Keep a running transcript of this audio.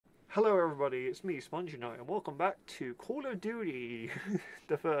Hello everybody, it's me, Spongy Knight, and welcome back to Call of Duty,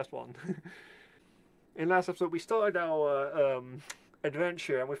 the first one. In last episode we started our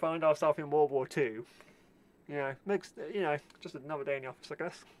adventure and we found ourselves in World War Two. Just another day in the office I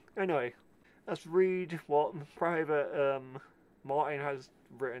guess. Anyway, let's read what Private Martin has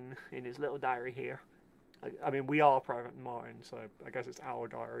written in his little diary here. I mean, we are Private Martin, so I guess it's our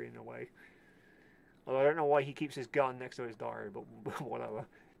diary in a way. Although I don't know why he keeps his gun next to his diary, but whatever.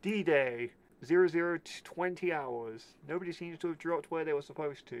 D-Day, 00 to 20 hours. Nobody seems to have dropped where they were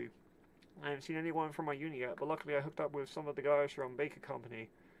supposed to. I haven't seen anyone from my unit yet, but luckily I hooked up with some of the guys from Baker Company.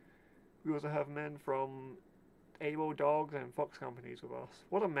 We also have men from AWOL Dogs and Fox Companies with us.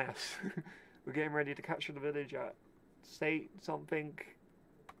 What a mess. We're getting ready to capture the village at State something.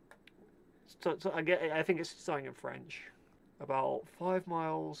 I think it's something in French. About 5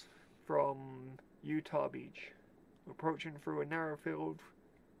 miles from Utah Beach. We're approaching through a narrow field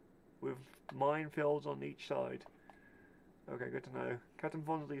with minefields on each side. Okay, good to know. Captain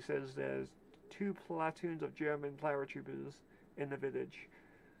Fonsley says there's 2 platoons of German paratroopers in the village.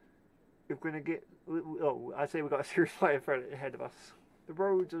 We're going to get... Oh, I'd say we've got a serious fight ahead of us. The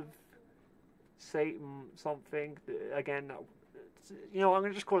roads of Satan something... Again, I'm going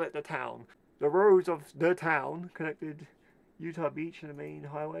to just call it the town. The roads of the town connected Utah Beach and the main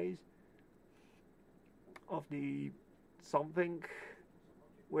highways of the something,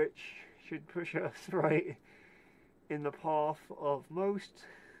 which should push us right in the path of most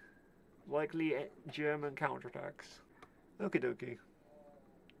likely German counterattacks. Okie dokie.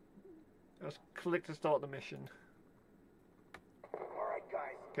 Let's click to start the mission. Alright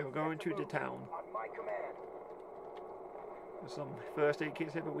guys. Okay, we're going to the town. On my command. There's some first aid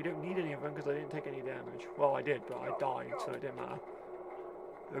kits here, but we don't need any of them because I didn't take any damage. Well, I did, but I died, so it didn't matter.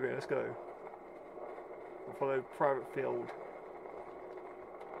 Okay, let's go. We'll follow Private Field.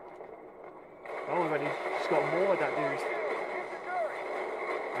 Oh, already just got more of that dude.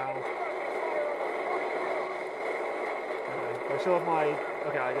 Ow. Okay, I still have my...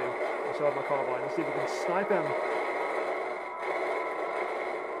 Okay, I do. I still have my carbine. Let's see if we can snipe him.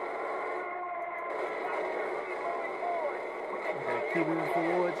 Okay, keep moving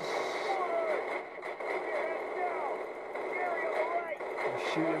forwards. We'll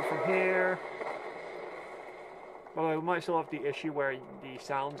shoot him from here. Well, we might still have the issue where the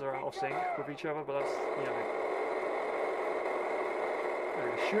sounds are out of sync with each other, but that's,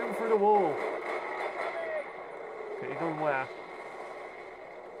 shoot him through the wall. Okay, you're going where?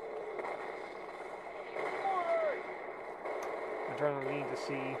 I'm trying to lean to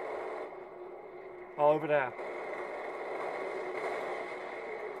see. Oh, over there.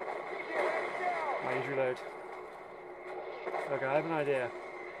 I need to reload. Okay, I have an idea.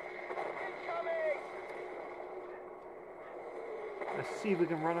 Let's see if we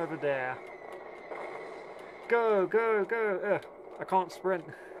can run over there. Go, go, go! I can't sprint.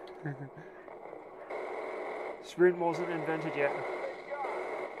 Sprint wasn't invented yet.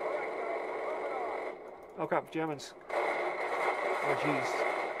 Oh crap, Germans. Oh jeez.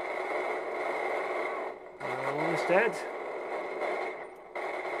 Almost dead.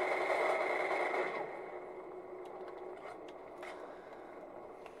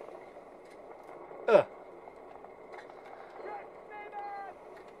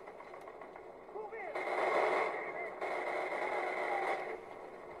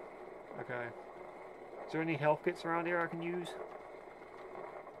 Okay. Is there any health kits around here I can use?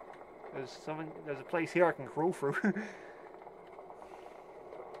 There's a place here I can crawl through.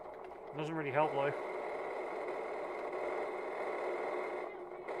 Doesn't really help though.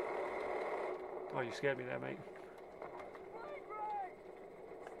 Oh, you scared me there, mate.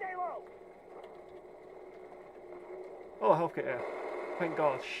 Stay low. Oh, a health kit here. Thank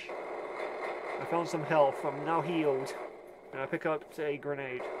gosh. I found some health. I'm now healed. And I pick up a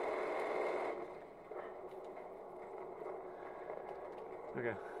grenade.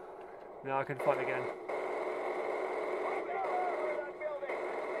 Okay. Now I can fight again.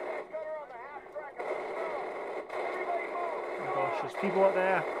 Oh my gosh, there's people up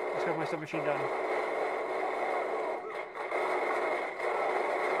there. Let's get my submachine gun.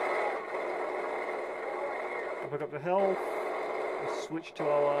 I'll pick up the health. Let's switch to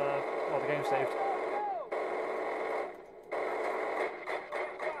our... the game's saved.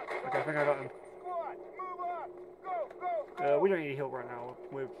 Okay, I think I got him. We don't need a heal right now.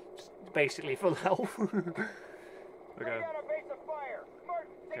 We're basically full health. Okay.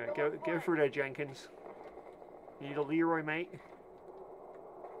 Okay, go through there, Jenkins. You need a Leroy, mate.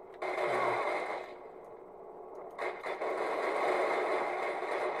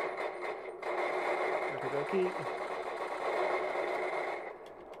 Okie dokie.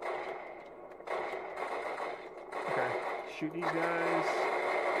 shoot these guys.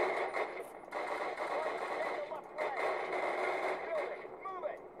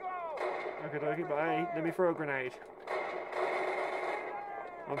 Okay, dokie, bye. Let me throw a grenade.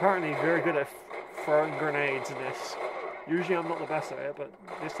 I'm apparently very good at throwing grenades in this. Usually I'm not the best at it, but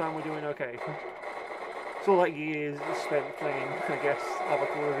this time we're doing okay. It's all like years spent playing, I guess, other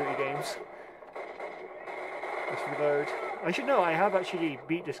Call of Duty games. Let's reload. I should know I have actually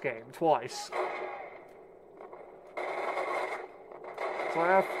beat this game twice. So I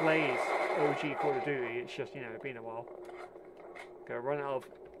have played OG Call of Duty, it's just, you know, been a while. Okay, run out of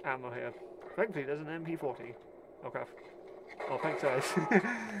ammo here. Thankfully there's an MP40. Okay. Oh, thanks guys.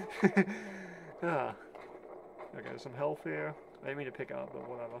 Ah. Okay, there's some health here. I didn't mean to pick it up, but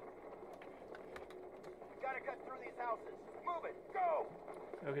whatever. Gotta cut through these houses. Move it. Go.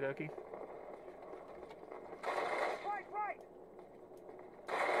 Okie dokie. Right.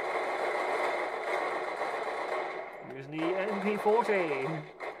 Using the MP40.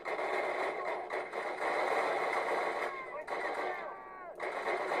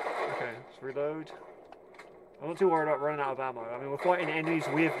 Okay, let's reload. I'm not too worried about running out of ammo. I mean, we're fighting enemies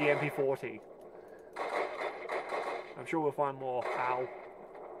with the MP40. I'm sure we'll find more. Ow.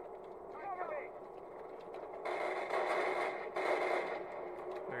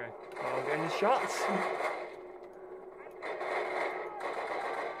 Okay, I'm getting shots.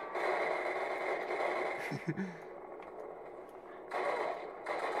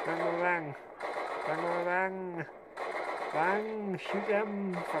 Bang, bang, bang, bang, bang, bang! Shoot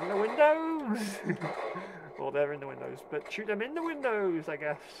them from the windows. Well, they're in the windows, but shoot them in the windows, I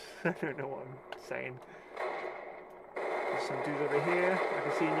guess. I don't know what I'm saying. There's some dude over here. I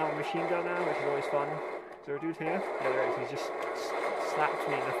can see another machine gun now, which is always fun. Is there a dude here? Yeah, there is. He just slapped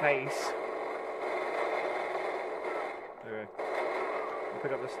me in the face. Okay. I'll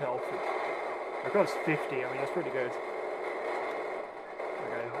pick up this health. I got 50. I mean, that's pretty good.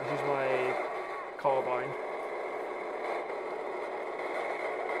 Okay, this is my carbine.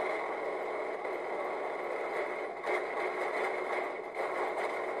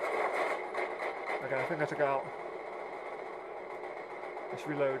 Okay, I think I took it out. Let's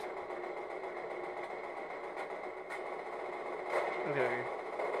reload. Okay.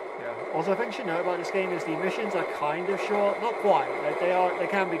 Yeah. Also, I think you should know about this game is the missions are kind of short. Not quite. They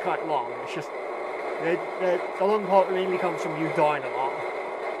can be quite long. It's just the long part mainly comes from you dying a lot.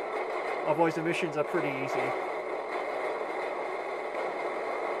 Otherwise, the missions are pretty easy.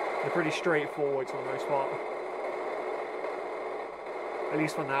 They're pretty straightforward for the most part. At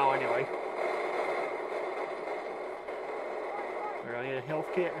least for now, anyway. I need a health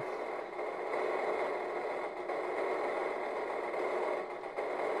kit.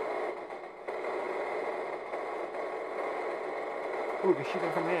 Ooh, they're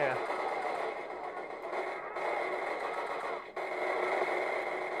shooting from here.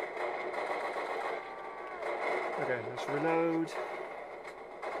 Okay, let's reload.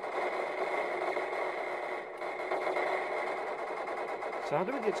 So how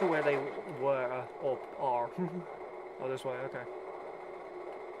do we get to where they were, or are? Oh, this way, okay.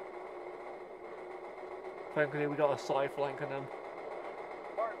 Thankfully we got a side flank on them.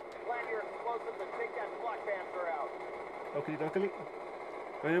 Martin, plan your explosives and take that Black Panther out. Okie dokie.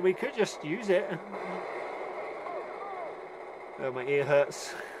 I mean, we could just use it. Oh, my ear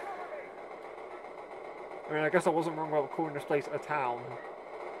hurts. I mean, I guess I wasn't wrong about calling this place a town.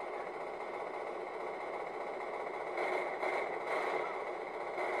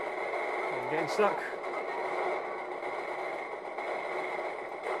 I'm getting stuck.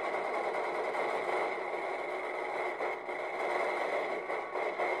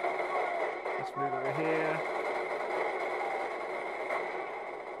 Let's move over here.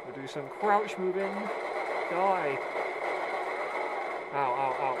 We'll do some crouch moving. Die. Ow,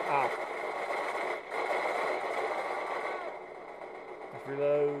 ow, ow, ow. Let's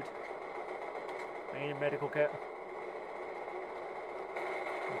reload. I need a medical kit.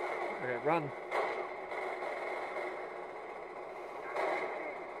 Okay, run.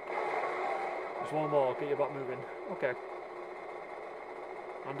 Just one more, get your butt moving. Okay.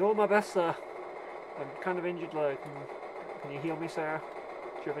 I'm doing my best, sir. I'm kind of injured, like, can you heal me, sir?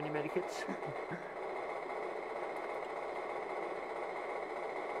 Do you have any medikits?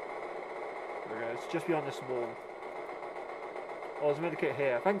 Okay, it's just beyond this wall. Oh, there's a medikit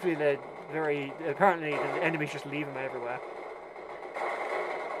here. Thankfully, they're very... Apparently, the enemies just leave them everywhere.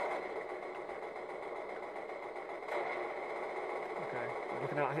 Okay, I'm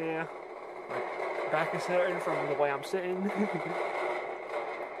looking out here. My back is hurting from the way I'm sitting.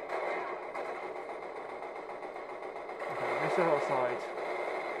 Okay, let's go outside.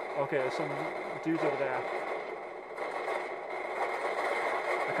 Okay, there's some dudes over there.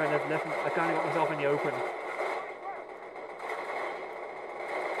 kind of got myself in the open.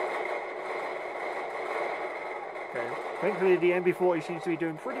 Okay. Thankfully, the MB40 seems to be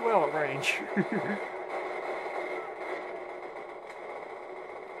doing pretty well at range.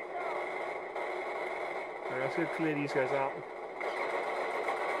 Alright, let's go clear these guys out.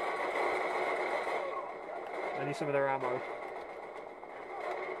 I need some of their ammo.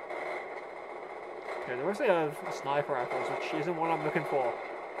 Okay, the rest they have sniper rifles, which isn't what I'm looking for.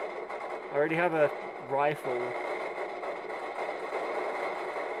 I already have a rifle.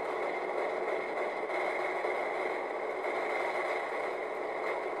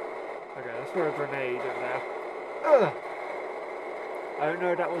 Okay, let's throw a grenade over there. Ugh! I don't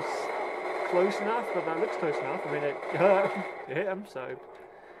know if that was close enough, but that looks close enough. I mean, it hit him, so it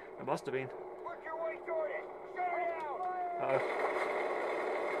must have been. Work your way toward it. Shut it down. Uh-oh.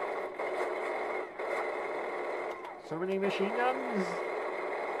 So many machine guns.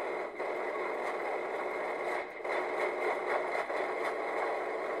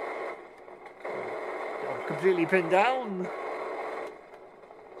 I'm completely pinned down.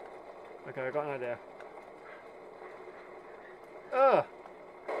 Okay, I got an idea. Ugh.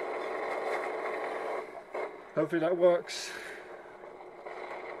 Hopefully that works.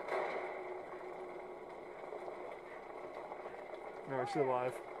 No, I'm still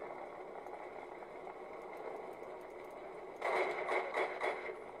alive.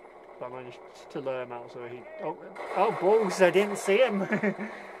 But I managed to lure him out, so he... Oh, balls, I didn't see him!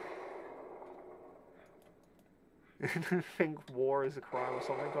 I think war is a crime or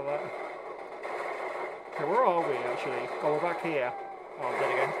something like that. Okay, where are we, actually? Oh, we're back here. Oh, I'm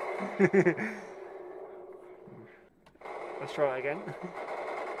dead again. Let's try it again.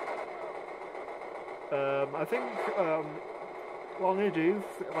 I think what I'm going to do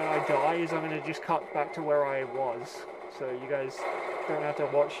when I die is I'm going to just cut back to where I was. So you guys don't have to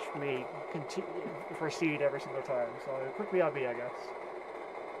watch me proceed every single time. So quickly I'll be, I guess.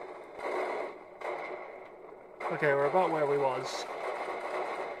 Okay, we're about where we was.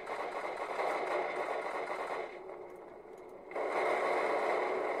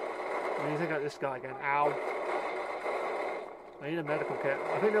 I need to take out this guy again. Ow. I need a medical kit.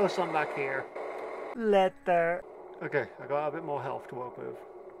 I think there was some back here. Leather. Okay, I got a bit more health to work with.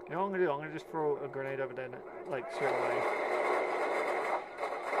 You know what I'm gonna do? I'm gonna just throw a grenade over there, like, straight away.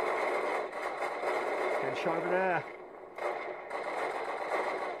 Getting shot over there.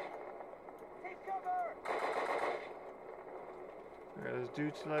 Okay, there's a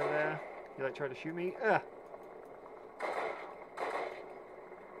dude still over there. He like tried to shoot me. Ah!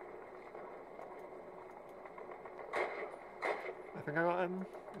 I think I got him.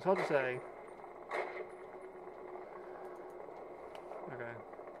 It's hard to say. Okay.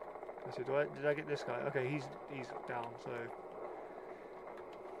 Let's see, did I get this guy? Okay, he's down, so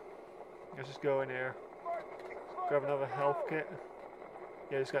let's just go in here. Grab another health kit.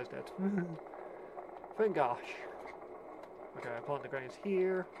 Yeah, this guy's dead. Thank gosh. Okay, I plant the grenades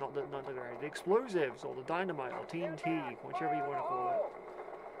here. Not the grenades, the explosives, or the dynamite, or TNT, whichever you want to call it.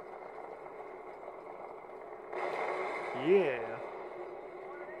 Yeah.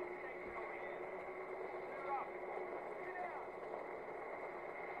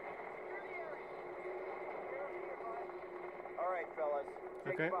 Alright, fellas.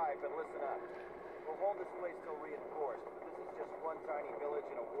 Take Okay. 5, but listen up. We'll hold this place till reinforced, but this is just one tiny village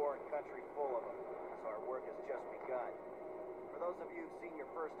in a warring country full of them, so our work has just begun. For those of you who've seen your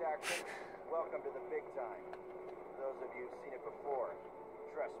first action, welcome to the big time. For those of you who've seen it before,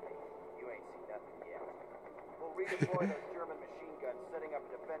 trust me, you ain't seen nothing yet. We'll redeploy those German machine guns, setting up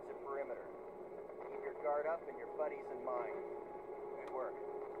a defensive perimeter. Keep your guard up and your buddies in mind. Good work.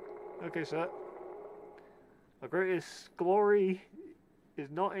 Okay, sir. Our greatest glory is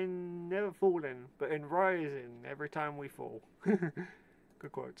not in never falling, but in rising every time we fall.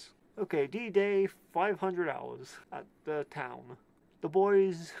 Good quotes. Okay, D-Day, 500 hours at the town. The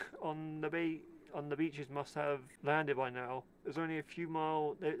boys on the beaches must have landed by now. There's only a few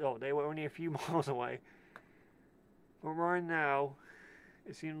miles. They were only a few miles away. But right now,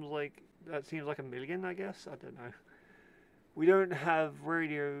 it seems like a million, I guess. I don't know. We don't have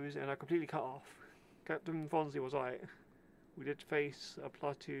radios and are completely cut off. Captain Fonzie was right. We did face a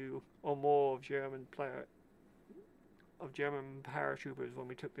platoon or more of German paratroopers when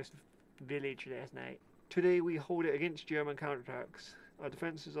we took this village last night. Today we hold it against German counterattacks. Our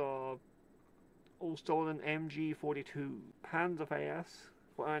defences are all stolen MG-42, Panzerfaust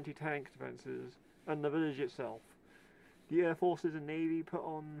for anti-tank defences, and the village itself. The Air Forces and Navy put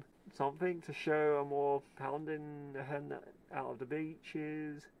on something to show a more pounding the hand out of the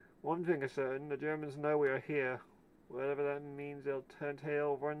beaches. One thing is certain, the Germans know we are here. Whatever that means, they'll turn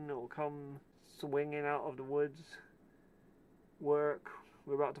tail, run, or come swinging out of the woods. Work.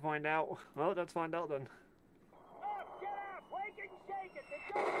 We're about to find out. Well, let's find out then.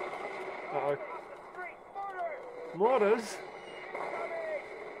 Uh-oh. Mortars?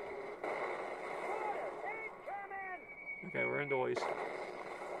 Okay, we're indoors.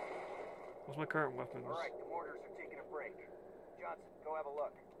 What's my current weapons? Alright, the mortars are taking a break. Johnson, go have a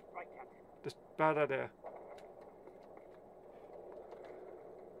look. Right, Captain. Just bad idea.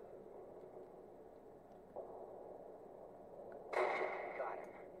 Got him.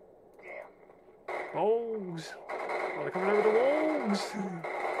 Damn. Wolves! Oh, they're coming over the wolves!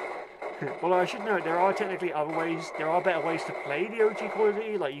 Well, I should note, there are technically other ways, there are better ways to play the OG Call of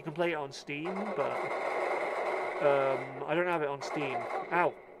Duty, like you can play it on Steam, but I don't have it on Steam.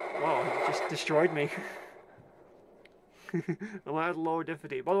 Ow! Wow, it just destroyed me. I'm at lower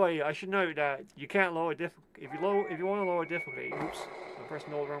difficulty. By the way, I should note that you can't lower difficulty. If you want to lower difficulty, oops, I'm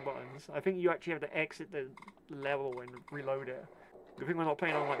pressing all the wrong buttons. I think you actually have to exit the level and reload it. Good thing we're not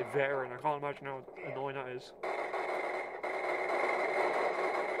playing on like veteran. I can't imagine how annoying that is.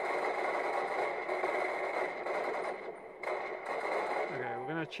 Okay, we're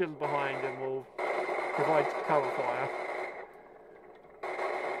gonna chill behind and we'll provide cover fire.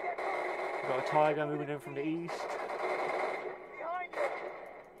 We've got a tiger moving in from the east.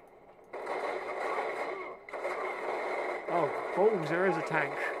 Oh, balls, there is a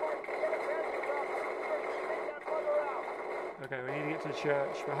tank. Okay, we need to get to the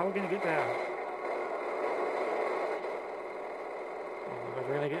church, but how are we going to get there? Oh,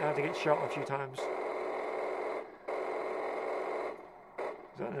 we're going to have to get shot a few times. Is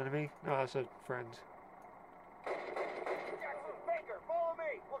that an enemy? No, that's a friend. Is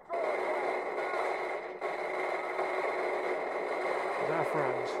that a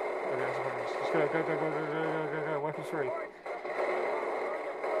friend? Okay, that's a friend. Let's go. Weapons free.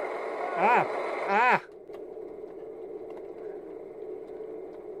 Ah! Ah!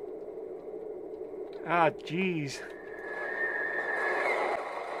 Ah, jeez.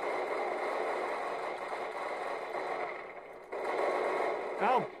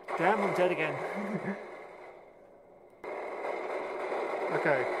 Oh, damn, I'm dead again.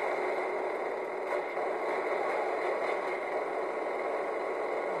 Okay.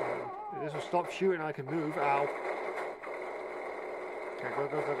 If this will stop shooting, I can move. Ow. Okay, go.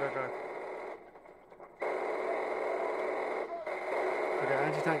 Okay,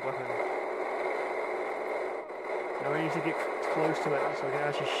 anti-tank weapon. Now we need to get close to it so we can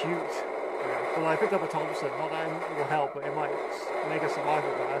actually shoot. Okay. Well, I picked up a Thompson. Not that it will help, but it might make us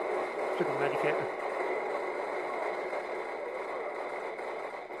survival better. Pick up a medikit.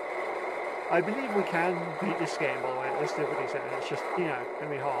 I believe we can beat this game, by the way, at this difficulty setting. It's just, you know,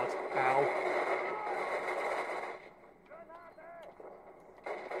 gonna be hard. Ow.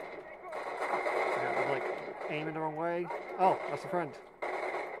 Yeah, I'm like aiming the wrong way. Oh, that's a friend.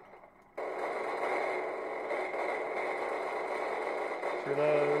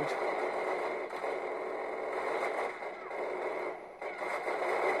 Reload.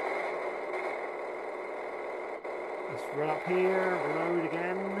 Let's run up here, reload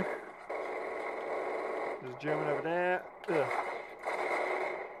again. There's a German over there. Ugh.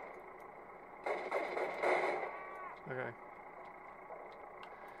 Okay.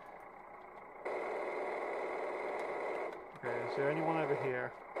 Okay, is there anyone over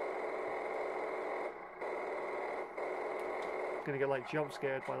here? Gonna get like jump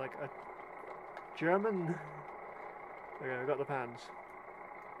scared by like a German. Okay, I got the pans.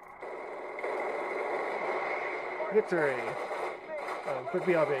 Victory! Oh, quick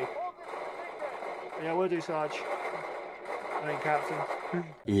BRB. Yeah, we'll do, Sarge. I mean, Captain.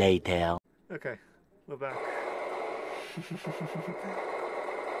 Later. Okay, we're back.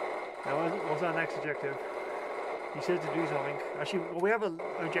 Now, what's our next objective? You said to do something. Actually, well, we have an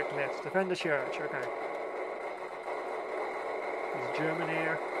objective list. Defend the church. Okay. There's a German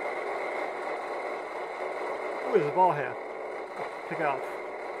here. Oh, there's a ball here. Pick it up.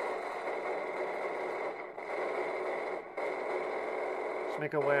 Let's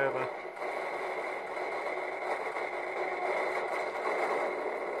make our way over.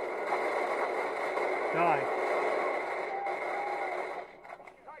 Die.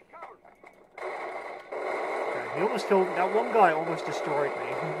 Okay, he almost killed, that one guy almost destroyed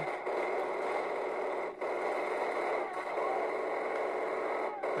me.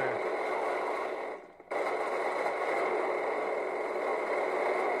 There.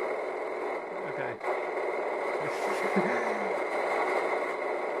 Okay.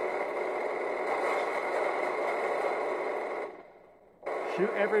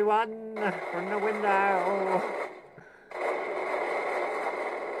 Shoot everyone from the window.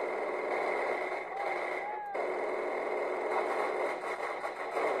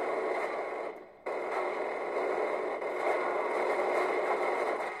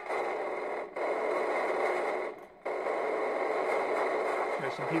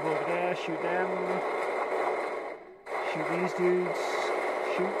 there's some people over there. Shoot them. Shoot these dudes.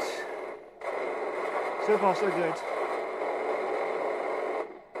 Shoot. So far, so good.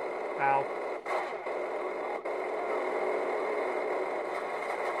 Ow.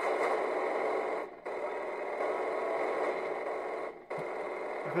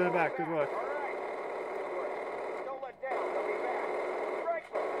 I'm putting it back. Good work. Don't let down. They'll be back.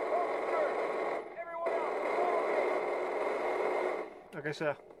 Franklin, hold the church. Everyone else, follow me. Okay,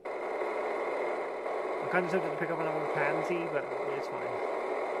 sir. I'm kind of tempted to pick up another pansy, but it's fine.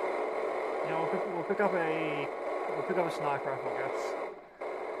 You know, we'll pick up a sniper rifle, I guess.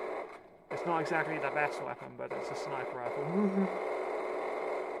 It's not exactly the best weapon, but it's a sniper rifle.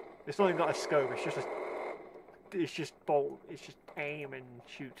 It's not even got a scope. It's just bolt. It's just aim and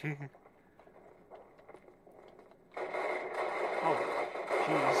shoot. Oh,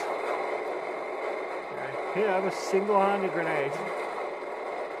 jeez. Okay. Here, I have a single-handed grenade.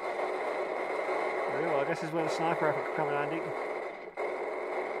 Well, I guess this is where the sniper rifle could come in handy.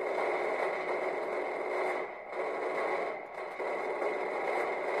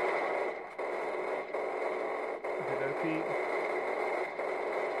 Okey-dokey.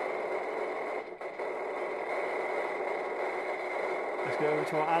 Let's go over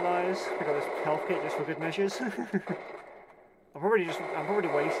to our allies. Pick up this health kit just for good measures. I'm probably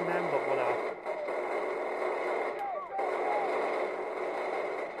wasting them, but whatever.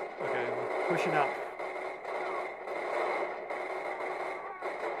 Okay, we're pushing up.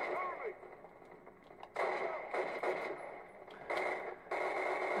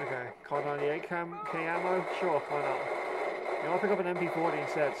 Okay, Card 98K ammo? Sure, why not? You know, I'll pick up an MP40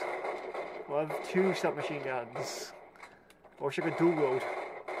 instead. We'll have 2 submachine guns. Or I should go dual wield.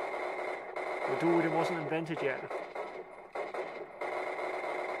 The dual wielding wasn't invented yet.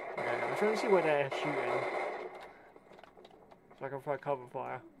 Okay, I'm trying to see where they're shooting. So I can find cover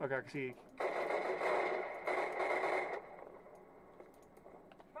fire. Okay, I can see.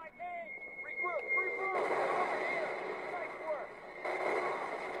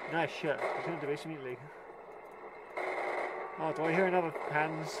 Nice shot. Return to base immediately. Oh, do I hear another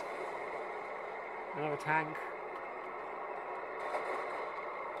hands? Another tank?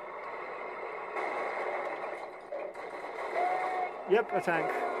 Yep, a tank.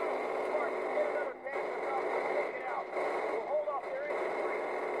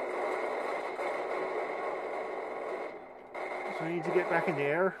 So I need to get back in the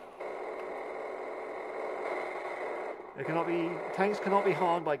air. Tanks cannot be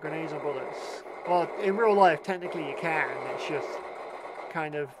harmed by grenades or bullets. Well, in real life, technically you can. It's just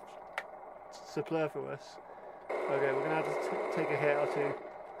kind of superfluous. Okay, we're gonna have to take a hit or two.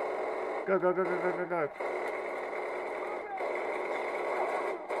 Go, go, go, go, go, go, go.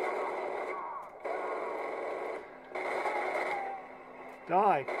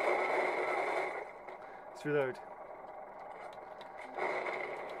 Die! Let's reload.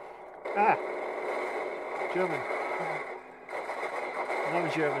 Ah! German.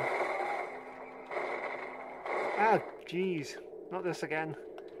 Another German. Ah, jeez. Not this again.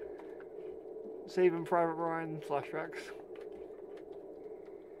 Saving Private Ryan flashbacks.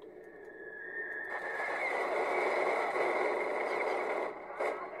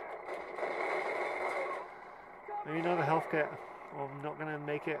 Maybe another health kit. Or I'm not gonna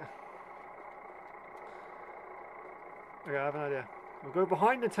make it. Okay, I have an idea. We'll go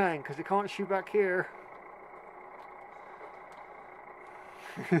behind the tank because it can't shoot back here.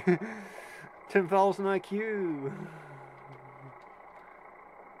 10,000 IQ.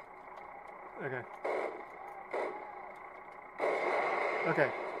 Okay. Okay.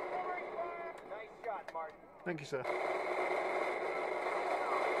 Nice shot, Martin. Thank you, sir.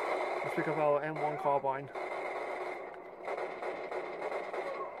 Let's pick up our M1 carbine.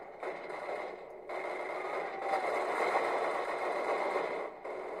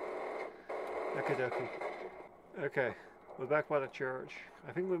 Okie-dokie. Okay, we're back by the church.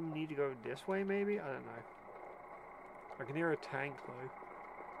 I think we need to go this way, maybe? I don't know. I can hear a tank, though.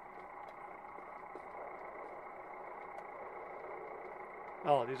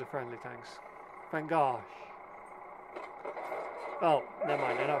 Oh, these are friendly tanks. Thank gosh. Oh, never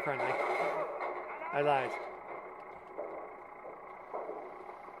mind, they're not friendly. I lied.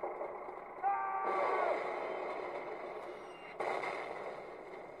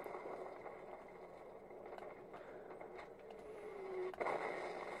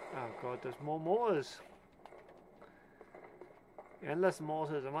 Oh god, there's more mortars. Endless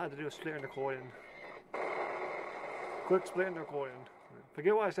mortars. I might have to do a split in the recording. Quick split in the recording.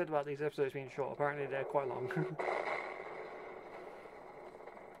 Forget what I said about these episodes being short. Apparently they're quite long.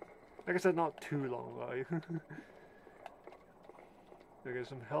 Like I said, not too long though. There's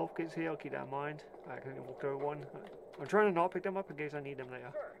some health kits here, I'll keep that in mind. I can walk over one. I'm trying to not pick them up in case I need them later.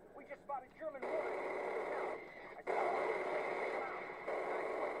 Sir, we just spotted German woman in the town.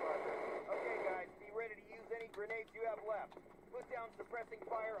 Nice one, Parker. Okay, guys, be ready to use any grenades you have left. Put down suppressing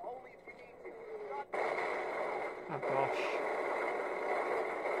fire only if you need to. Oh gosh.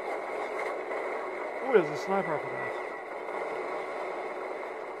 Oh, there's a sniper up there.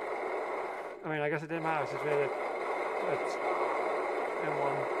 I mean, I guess it didn't matter, it's just really... It's... M1.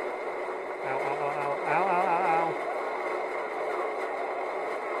 Ow, ow, ow, ow, ow, ow, ow, ow.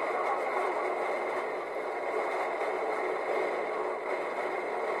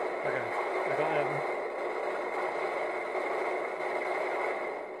 Okay, I got him.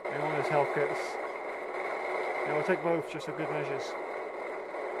 Anyone has health kits. Yeah, we'll take both, just for good measures.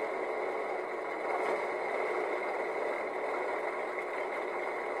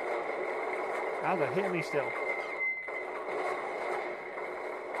 Ow, they're hitting me still.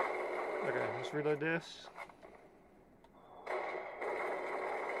 Okay, let's reload this.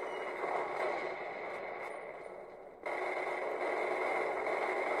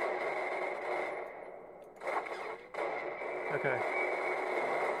 Okay.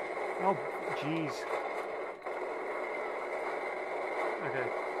 Oh, jeez. Okay.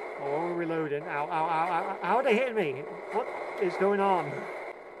 Oh, while we're reloading. Ow, ow, ow, ow. How are they hitting me? What is going on?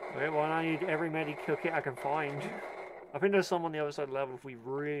 Okay, well, I need every medical kit I can find. I think there's some on the other side of the level if we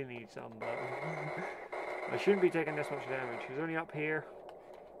really need some, but I shouldn't be taking this much damage. Is there any up here?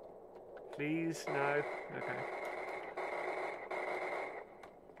 Please? No? Okay.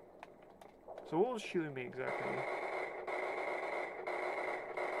 So what was shooting me exactly?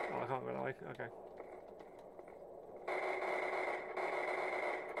 Oh, I can't go that way. Okay.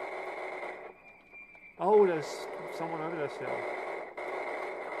 Oh, there's someone over there still.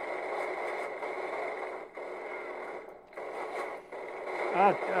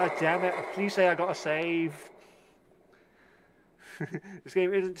 Ah, damn it. Please say I got a save. This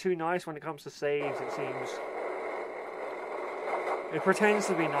game isn't too nice when it comes to saves, it seems. It pretends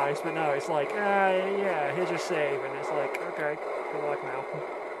to be nice, but no, it's like, yeah, here's your save, and it's like, okay, good luck now.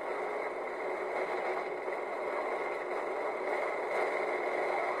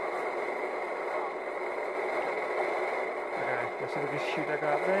 Okay, let's see if we can shoot that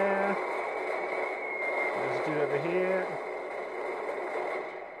guy up there. There's a dude over here.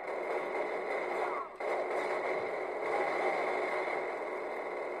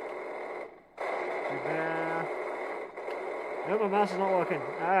 There. No, my mouse is not working.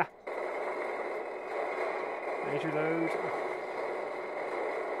 Ah. I need to reload.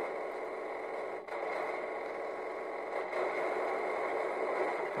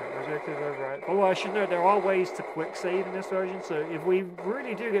 Rejected override. Although I should note there are ways to quick save in this version, so if we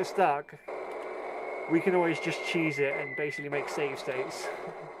really do get stuck, we can always just cheese it and basically make save states.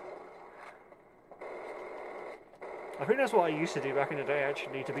 I think that's what I used to do back in the day,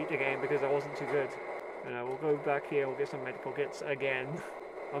 actually, to beat the game because I wasn't too good. We'll go back here, we'll get some medical kits again.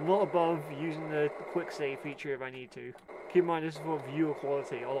 I'm not above using the quick save feature if I need to. Keep in mind this is for viewer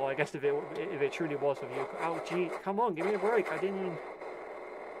quality, although I guess if it truly was for viewer... Oh, gee, come on, give me a break, I didn't even...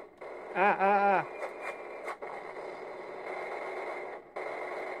 Ah.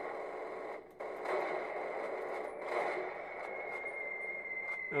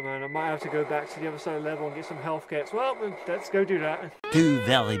 Oh man, I might have to go back to the other side of the level and get some health kits. Well, let's go do that. 2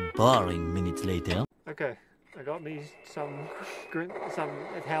 very boring minutes later. Okay, I got me some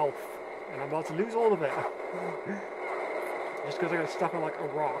health, and I'm about to lose all of it. Just because I got stuck on like a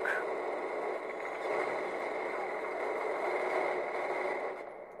rock.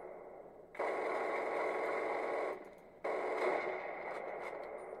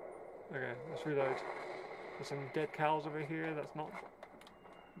 Okay, let's reload. There's some dead cows over here, that's not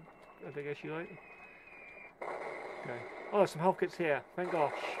a big issue, like. Okay. Oh, there's some health kits here, thank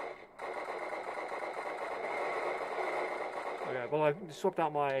gosh. Okay, well I swapped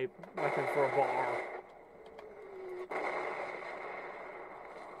out my weapon for a bar.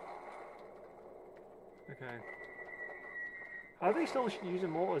 Okay. Are they still using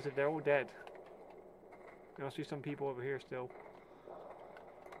mortars if they're all dead? There must be some people over here still.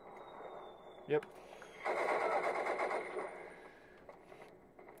 Yep.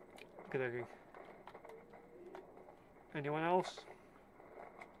 Okay. Anyone else?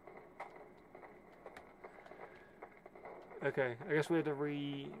 Okay, I guess we have to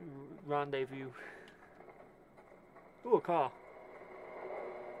rendezvous. Ooh, a car.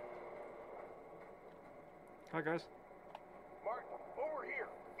 Hi guys. Martin, over here.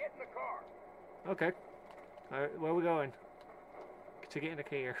 Get in the car. Okay. Alright, where are we going? To get in the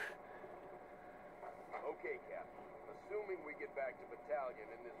car. Okay, Cap. Assuming we get back to battalion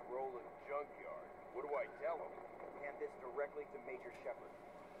in this rolling junkyard, what do I tell him? Hand this directly to Major Shepard.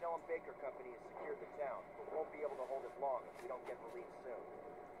 Tell him Baker Company has secured the town, but won't be able to hold it long if we don't get relief soon.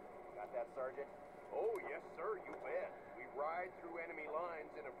 Got that, Sergeant? Oh, yes, sir, you bet. We ride through enemy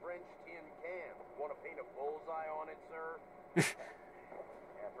lines in a French tin can. Want to paint a bullseye on it, sir?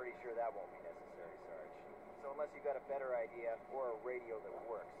 Yeah, I'm pretty sure that won't be necessary, Sarge. So unless you got a better idea or a radio that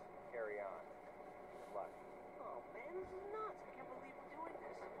works, carry on. Good luck. Oh man, this is nuts. I can't believe we're doing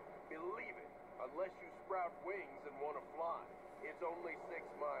this. Believe it, unless you sprout wings and want to fly. It's only 6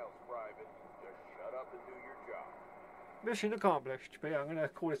 miles, Private. Just shut up and do your job. Mission accomplished. But yeah, I'm going to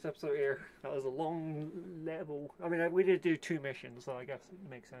call this episode here. That was a long level. I mean, we did do 2 missions, so I guess it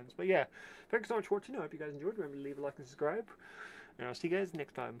makes sense. But yeah, thanks so much for watching. I hope you guys enjoyed. Remember to leave a like and subscribe. And I'll see you guys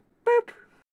next time. Boop!